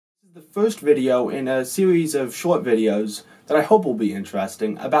The first video in a series of short videos that I hope will be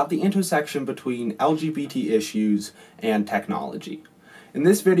interesting about the intersection between LGBT issues and technology. In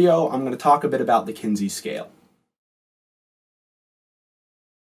this video, I'm going to talk a bit about the Kinsey scale.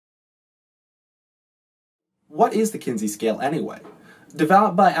 What is the Kinsey scale anyway?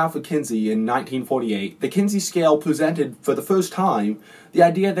 Developed by Alfred Kinsey in 1948, the Kinsey scale presented for the first time the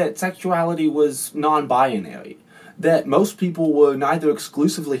idea that sexuality was non-binary, that most people were neither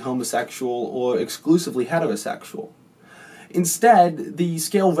exclusively homosexual or exclusively heterosexual. Instead, the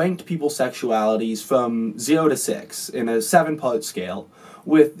scale ranked people's sexualities from 0 to 6 in a 7-part scale,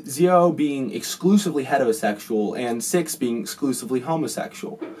 with 0 being exclusively heterosexual and 6 being exclusively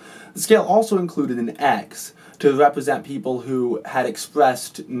homosexual. The scale also included an X to represent people who had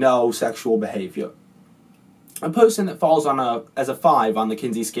expressed no sexual behavior. A person that falls as a 5 on the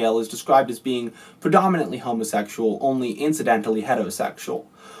Kinsey scale is described as being predominantly homosexual, only incidentally heterosexual,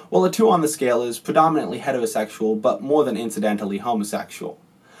 while a 2 on the scale is predominantly heterosexual, but more than incidentally homosexual.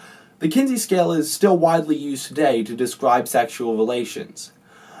 The Kinsey scale is still widely used today to describe sexual relations,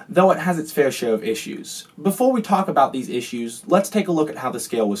 though it has its fair share of issues. Before we talk about these issues, let's take a look at how the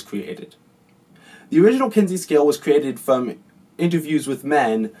scale was created. The original Kinsey scale was created from interviews with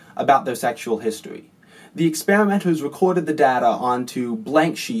men about their sexual history. The experimenters recorded the data onto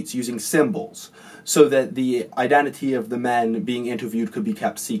blank sheets using symbols, so that the identity of the men being interviewed could be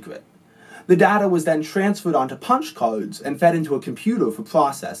kept secret. The data was then transferred onto punch cards and fed into a computer for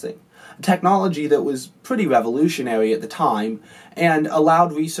processing, a technology that was pretty revolutionary at the time and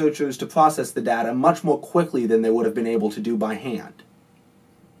allowed researchers to process the data much more quickly than they would have been able to do by hand.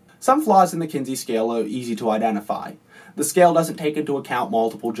 Some flaws in the Kinsey scale are easy to identify. The scale doesn't take into account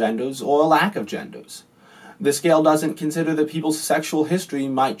multiple genders or a lack of genders. The scale doesn't consider that people's sexual history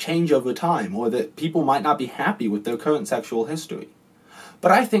might change over time, or that people might not be happy with their current sexual history.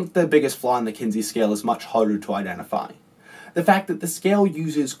 But I think the biggest flaw in the Kinsey scale is much harder to identify. The fact that the scale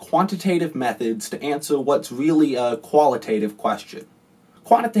uses quantitative methods to answer what's really a qualitative question.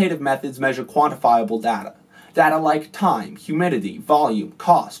 Quantitative methods measure quantifiable data. Data like time, humidity, volume,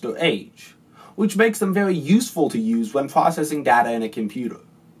 cost, or age, which makes them very useful to use when processing data in a computer.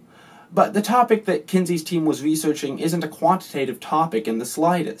 But the topic that Kinsey's team was researching isn't a quantitative topic in the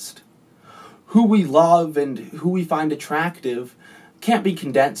slightest. Who we love and who we find attractive can't be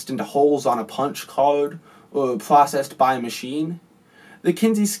condensed into holes on a punch card or processed by a machine. The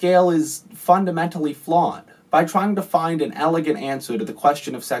Kinsey scale is fundamentally flawed. By trying to find an elegant answer to the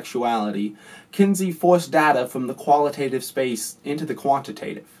question of sexuality, Kinsey forced data from the qualitative space into the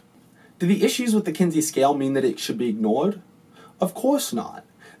quantitative. Do the issues with the Kinsey scale mean that it should be ignored? Of course not.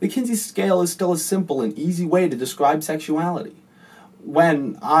 The Kinsey scale is still a simple and easy way to describe sexuality.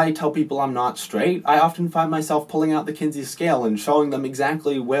 When I tell people I'm not straight, I often find myself pulling out the Kinsey scale and showing them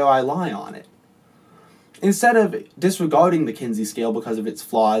exactly where I lie on it. Instead of disregarding the Kinsey scale because of its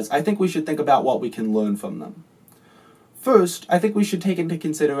flaws, I think we should think about what we can learn from them. First, I think we should take into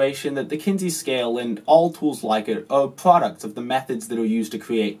consideration that the Kinsey scale and all tools like it are products of the methods that are used to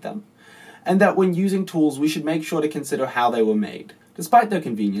create them, and that when using tools we should make sure to consider how they were made. Despite their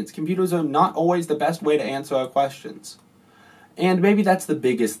convenience, computers are not always the best way to answer our questions. And maybe that's the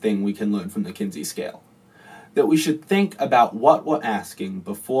biggest thing we can learn from the Kinsey scale, that we should think about what we're asking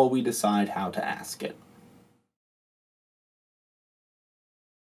before we decide how to ask it.